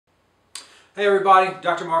Hey everybody,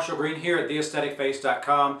 Dr. Marshall Green here at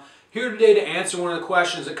theaestheticface.com. Here today to answer one of the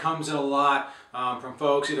questions that comes in a lot from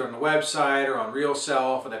folks either on the website or on Real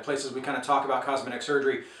Self or the places we kind of talk about cosmetic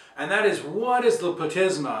surgery. And that is, what is the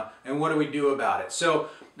platysma and what do we do about it? So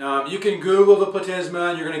you can Google the platysma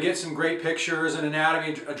and you're going to get some great pictures and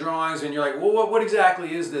anatomy drawings, and you're like, well, what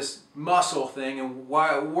exactly is this muscle thing and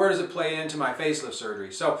where does it play into my facelift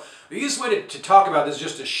surgery? So the easiest way to talk about this is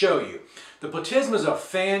just to show you. The platysma is a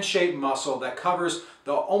fan-shaped muscle that covers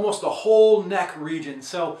almost the whole neck region.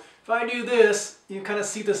 So if I do this, you kind of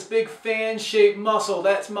see this big fan-shaped muscle.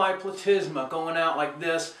 That's my platysma going out like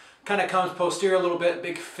this. Kind of comes posterior a little bit,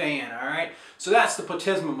 big fan, all right? So that's the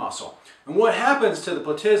platysma muscle. And what happens to the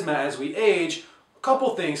platysma as we age, a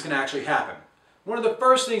couple things can actually happen. One of the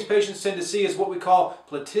first things patients tend to see is what we call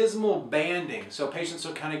platysmal banding. So patients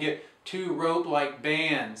will kind of get two rope-like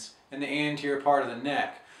bands in the anterior part of the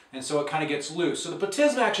neck. And so it kind of gets loose. So the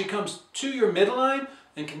platysma actually comes to your midline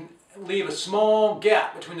and can leave a small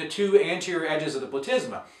gap between the two anterior edges of the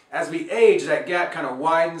platysma. As we age, that gap kind of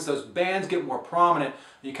widens, those bands get more prominent,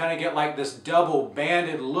 and you kind of get like this double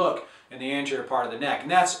banded look in the anterior part of the neck.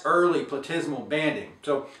 And that's early platysmal banding.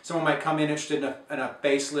 So someone might come in interested in a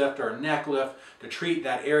facelift or a neck lift to treat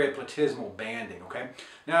that area of platysmal banding, okay?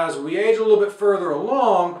 Now as we age a little bit further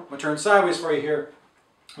along, I'm going to turn sideways for you here,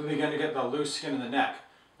 we begin to get the loose skin in the neck.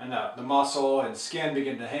 And the muscle and skin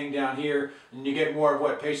begin to hang down here, and you get more of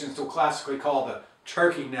what patients will classically call the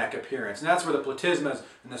turkey neck appearance. And that's where the platysmas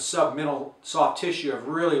and the submental soft tissue have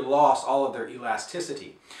really lost all of their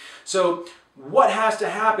elasticity. So what has to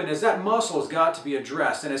happen is that muscle has got to be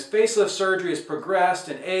addressed. And as facelift surgery has progressed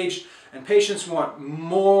and aged, and patients want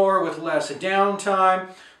more with less downtime,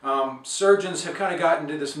 surgeons have kind of gotten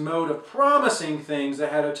into this mode of promising things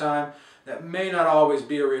ahead of time that may not always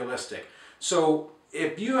be realistic. So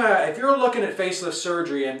if you're looking at facelift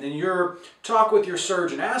surgery and you're talk with your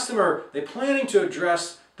surgeon, ask them, are they planning to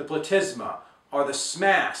address the platysma or the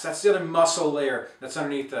SMAS? That's the other muscle layer that's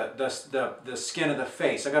underneath the skin of the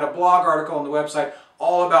face. I got a blog article on the website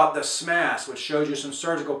all about the SMAS, which shows you some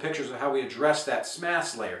surgical pictures of how we address that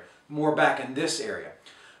SMAS layer, more back in this area.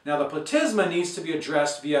 Now the platysma needs to be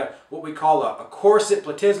addressed via what we call a corset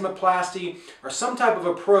platysmaplasty, or some type of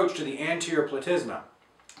approach to the anterior platysma.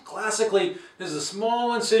 Classically, this is a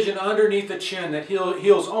small incision underneath the chin that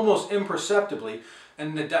heals almost imperceptibly,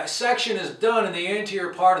 and the dissection is done in the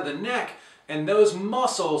anterior part of the neck, and those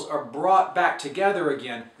muscles are brought back together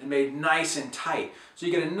again and made nice and tight. So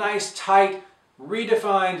you get a nice, tight,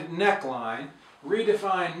 redefined neckline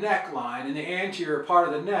in the anterior part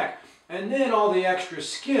of the neck, and then all the extra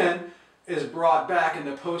skin is brought back in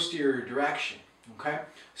the posterior direction. Okay,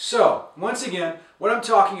 so once again, what I'm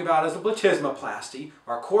talking about is the platysmaplasty,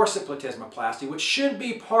 or corset platysmaplasty, which should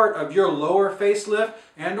be part of your lower facelift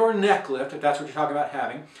and or neck lift, if that's what you're talking about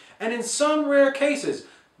having. And in some rare cases,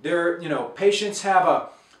 patients have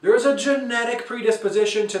there's a genetic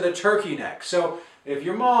predisposition to the turkey neck. So if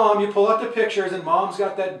your mom, you pull up the pictures and mom's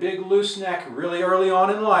got that big loose neck really early on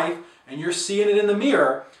in life, and you're seeing it in the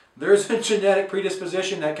mirror, there's a genetic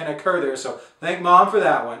predisposition that can occur there. So thank mom for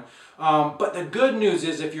that one. But the good news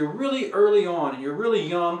is, if you're really early on and you're really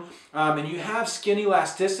young and you have skin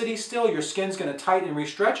elasticity still, your skin's going to tighten and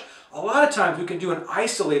re-stretch, a lot of times we can do an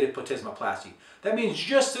isolated platysmaplasty. That means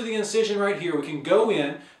just through the incision right here, we can go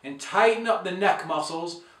in and tighten up the neck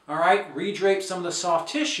muscles, all right, redrape some of the soft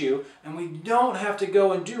tissue, and we don't have to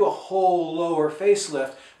go and do a whole lower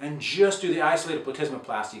facelift and just do the isolated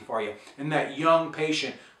platysmaplasty for you in that young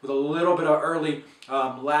patient with a little bit of early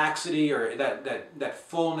laxity or that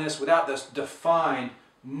fullness without this defined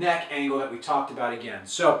neck angle that we talked about again.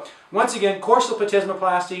 So once again, corset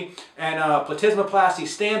platysmaplasty and platysmaplasty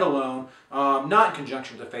standalone, not in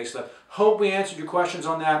conjunction with the facelift. Hope we answered your questions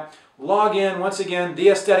on that. Log in, once again,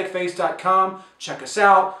 theaestheticface.com. Check us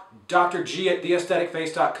out. Dr. G at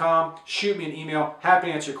theaestheticface.com. Shoot me an email. Happy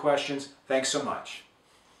to answer your questions. Thanks so much.